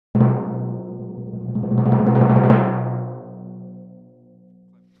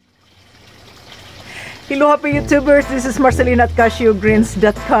Hello happy YouTubers, this is Marcelina at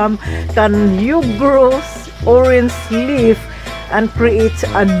CashewGreens.com. Can you grow orange leaf and create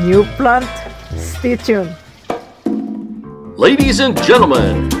a new plant? Stay tuned. Ladies and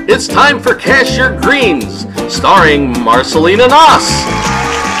gentlemen, it's time for Cash Your Greens, starring Marcelina Nas.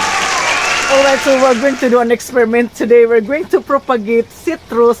 Alright, so we're going to do an experiment today. We're going to propagate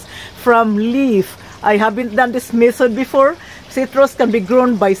citrus from leaf. I haven't done this method before. Citrus can be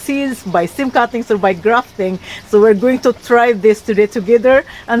grown by seeds, by stem cuttings, or by grafting. So we're going to try this today together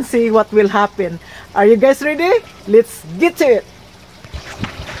and see what will happen. Are you guys ready? Let's get to it.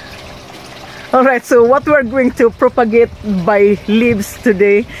 Alright, so what we're going to propagate by leaves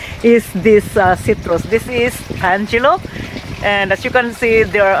today is this citrus. This is Angelo. And as you can see,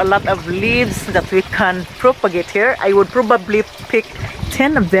 there are a lot of leaves that we can propagate here. I would probably pick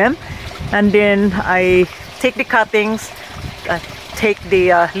 10 of them. And then I take the cuttings, take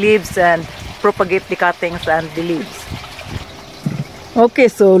the leaves and propagate the cuttings and the leaves. Okay,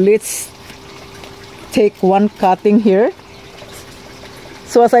 so let's take one cutting here.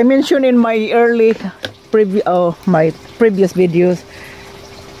 So as I mentioned in my previous videos,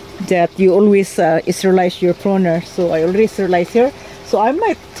 that you always sterilize your pruner. So I already sterilized here. So I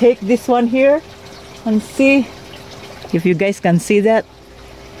might take this one here and see if you guys can see that,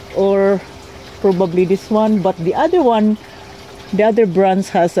 or probably this one. But the other one, the other branch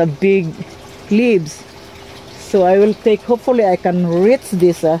has a big leaves. So I will take, hopefully I can reach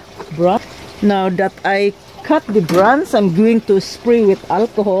this branch. Now that I cut the branch, I'm going to spray with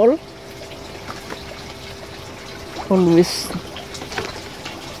alcohol. Always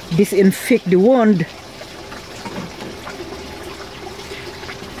disinfect the wound.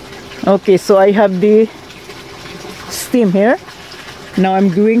 Okay, so I have the stem here. Now I'm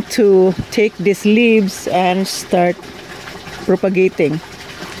going to take these leaves and start propagating.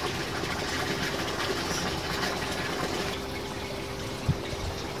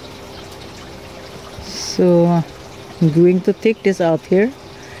 So I'm going to take this out here.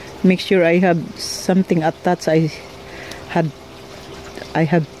 Make sure I have something attached. I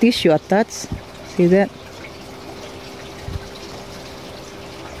have tissue attached. See that?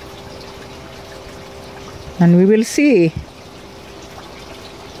 And we will see.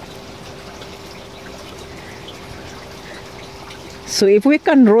 So if we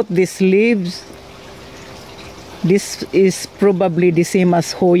can root these leaves, this is probably the same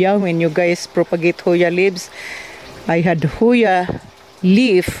as Hoya. When you guys propagate Hoya leaves, I had Hoya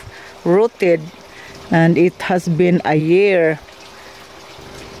leaf rooted and it has been a year.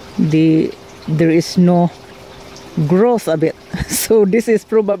 There is no growth of it. So this is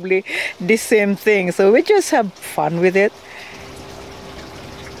probably the same thing. So we just have fun with it.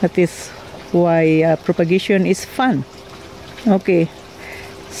 That is why propagation is fun. Okay,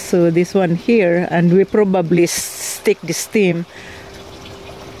 so this one here, and we probably stick the stem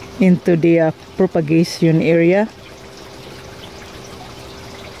into the propagation area.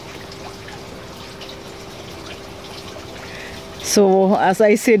 So as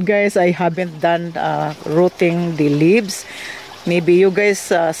I said guys, I haven't done rooting the leaves. Maybe you guys,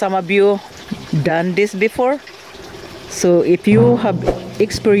 some of you done this before. So if you have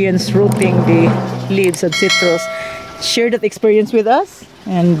experienced rooting the leaves of citrus, share that experience with us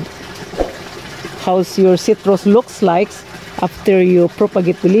and how your citrus looks like after you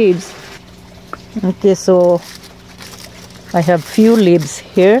propagate the leaves. Okay, so I have few leaves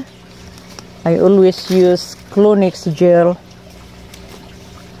here. I always use Clonix gel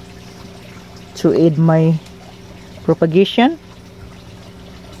to aid my propagation.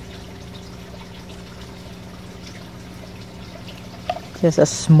 Just a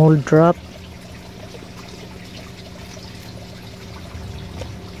small drop.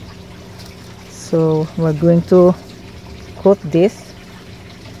 So we're going to coat this.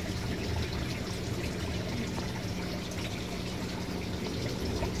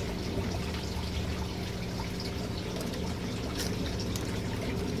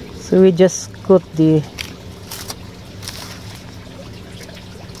 So we just coat the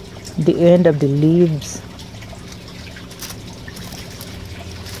end of the leaves.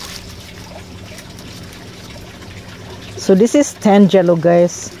 So this is Tangelo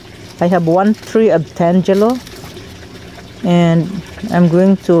guys. I have one tree of Tangelo and I'm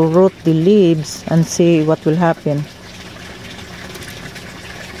going to root the leaves and see what will happen.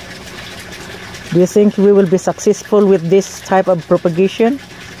 Do you think we will be successful with this type of propagation?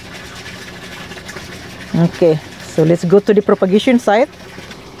 Okay, so let's go to the propagation site.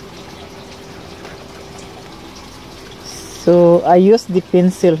 So I use the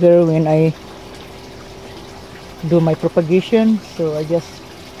pencil here when I do my propagation. So I just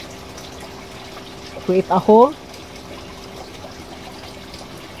create a hole,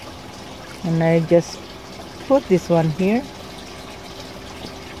 and I just put this one here.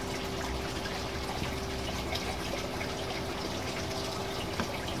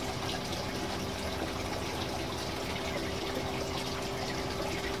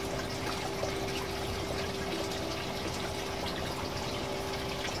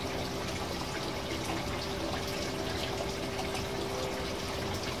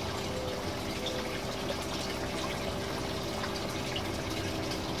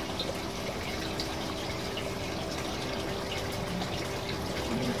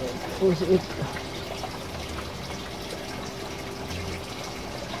 Push it.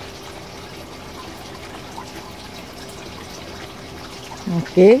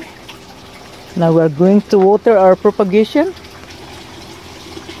 Okay, now we're going to water our propagation.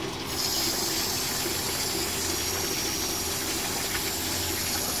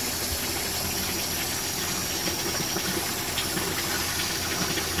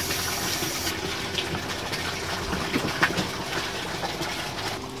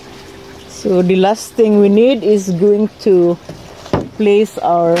 So the last thing we need is going to place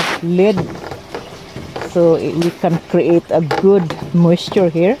our lid, so we can create a good moisture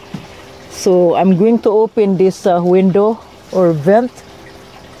here. So I'm going to open this window or vent.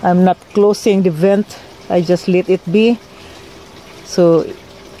 I'm not closing the vent, I just let it be, so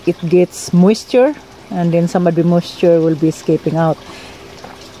it gets moisture, and then some of the moisture will be escaping out.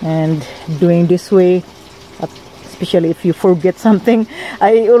 And doing this way, especially if you forget something,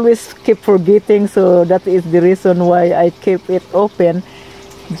 I always keep forgetting, so that is the reason why I keep it open,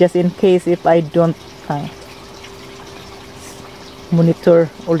 just in case if I don't monitor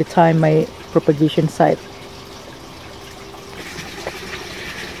all the time my propagation site.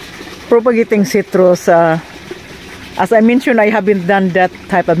 Propagating citrus, as I mentioned, I haven't done that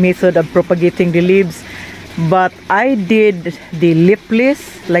type of method of propagating the leaves, but I did the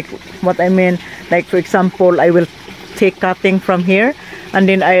leafless, like what I mean, like for example, I will take cutting from here, and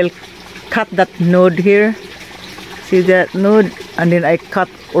then I'll cut that node here, see that node, and then I cut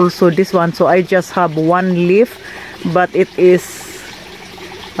also this one, so I just have one leaf, but it is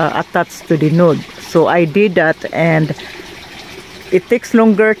attached to the node. So I did that, and it takes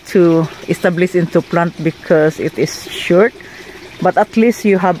longer to establish into plant because it is short, but at least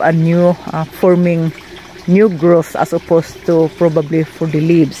you have a new forming new growth, as opposed to probably for the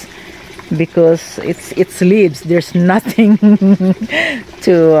leaves, because it's leaves, there's nothing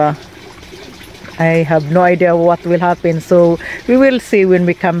to I have no idea what will happen, so we will see when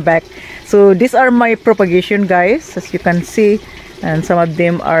we come back. So these are my propagation, guys, as you can see, and some of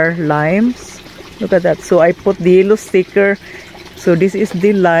them are limes. Look at that. So I put the yellow sticker, so this is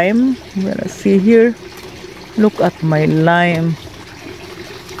the lime. I'm gonna see here, look at my lime,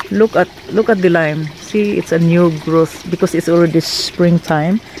 look at the lime. See, it's a new growth because it's already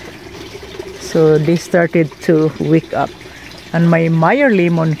springtime, so they started to wake up. And my Meyer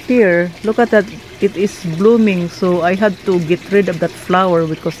lemon here, look at that, it is blooming, so I had to get rid of that flower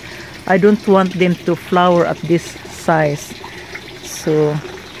because I don't want them to flower at this size. So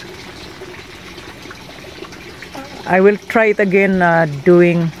I will try it again,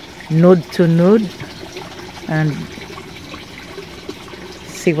 doing node to node, and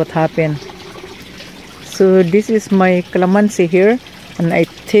see what happened. So this is my calamansi here, and I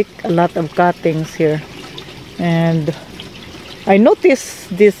take a lot of cuttings here, and I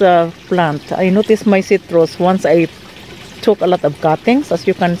noticed this plant, I noticed my citrus, once I took a lot of cuttings, as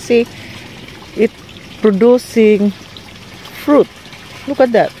you can see, it producing fruit. Look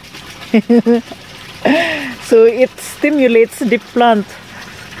at that. So it stimulates the plant,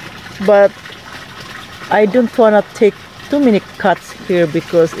 but I don't want to take too many cuts here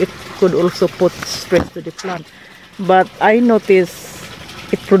because it could also put stress to the plant. But I notice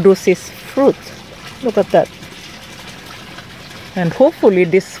it produces fruit. Look at that. And hopefully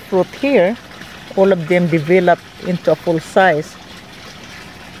this fruit here, all of them develop into a full size.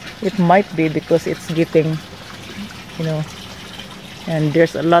 It might be because it's getting, you know, and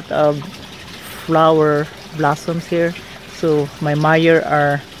there's a lot of flower blossoms here. So my Meyer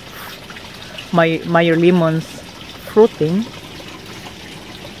lemons fruiting.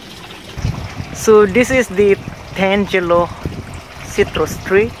 So this is the Tangelo citrus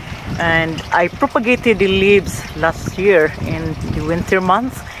tree, and I propagated the leaves last year in the winter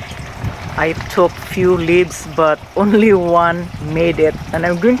months. I took few leaves, but only one made it, and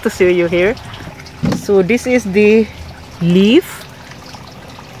I'm going to show you here. So this is the leaf.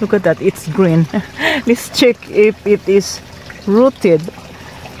 Look at that, it's green. Let's check if it is rooted.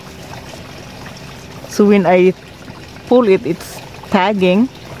 So when I pull it, it's tagging.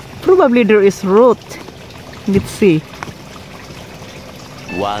 Probably there is root. Let's see.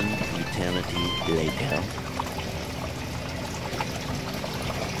 One eternity later.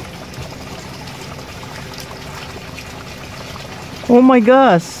 Oh my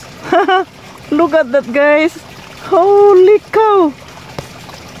gosh. Look at that, guys. Holy cow.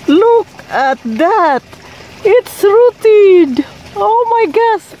 Look at that. It's rooted. Oh my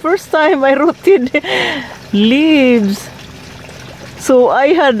gosh. First time I rooted leaves. So I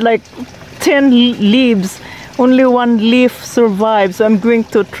had like 10 leaves. Only one leaf survived. So I'm going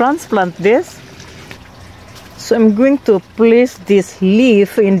to transplant this. So I'm going to place this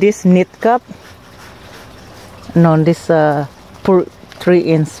leaf in this knit cup. No, this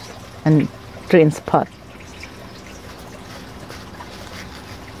 3-inch and 3-inch pot.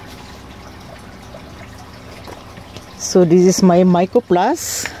 So this is my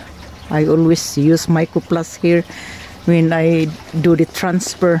Mycoplast. I always use Mycoplast here when I do the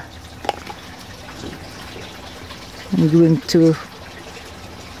transfer. I'm going to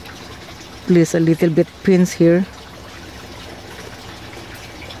place a little bit pins here.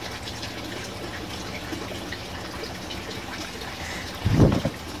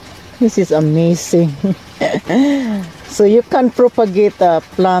 This is amazing. So you can propagate a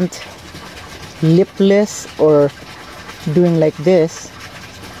plant leafless or doing like this.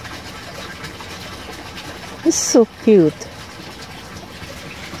 It's so cute.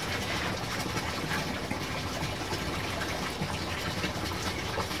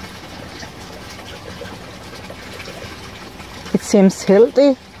 It seems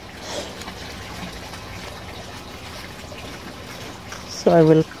healthy. So I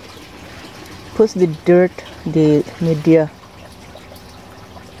will push the dirt, the media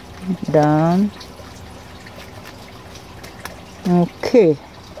down. Okay.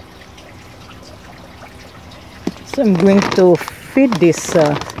 So I'm going to feed this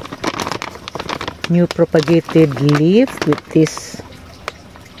new propagated leaf with this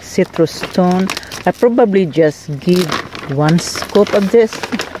citrus stone. I probably just give 1 scoop of this.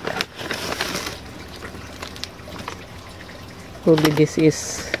 Probably this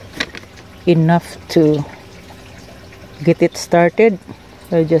is enough to get it started.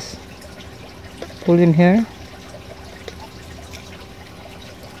 So I just pull in here.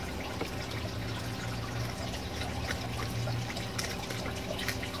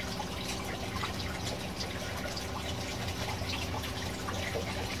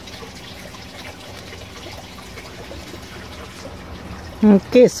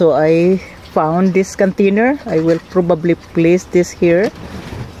 Okay, so I found this container. I will probably place this here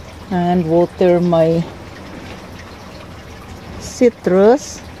and water my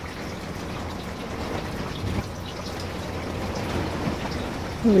citrus.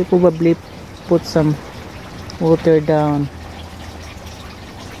 I will probably put some water down.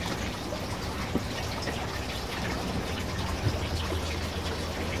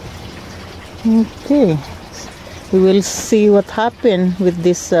 Okay, we will see what happened with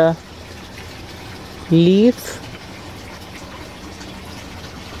this leaf.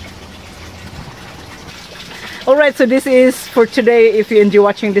 Alright, so this is for today. If you enjoy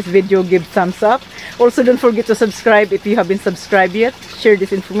watching this video, give thumbs up. Also, don't forget to subscribe if you haven't subscribed yet. Share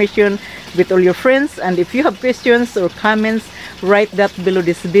this information with all your friends. And if you have questions or comments, write that below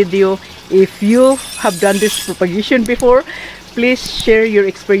this video. If you have done this propagation before, please share your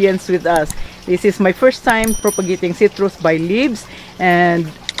experience with us. This is my first time propagating citrus by leaves, and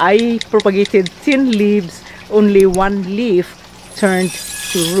I propagated 10 leaves. Only 1 leaf turned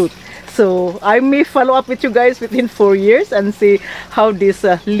to root. So I may follow up with you guys within 4 years and see how this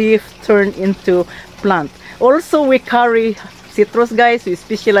leaf turned into plant. Also, we carry citrus, guys. We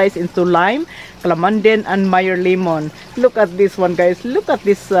specialize into lime, calamansi, and Meyer lemon. Look at this one, guys. Look at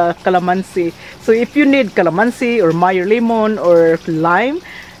this calamansi. So if you need calamansi or Meyer lemon or lime,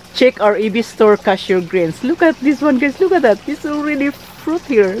 check our EB store cashew greens. Look at this one, guys. Look at that. It's already fruit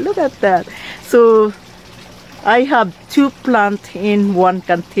here. Look at that. So I have 2 plants in 1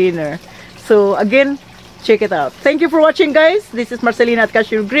 container. So again, check it out. Thank you for watching, guys. This is Marcelina at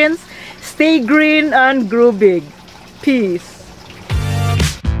Cashew Greens. Stay green and grow big. Peace.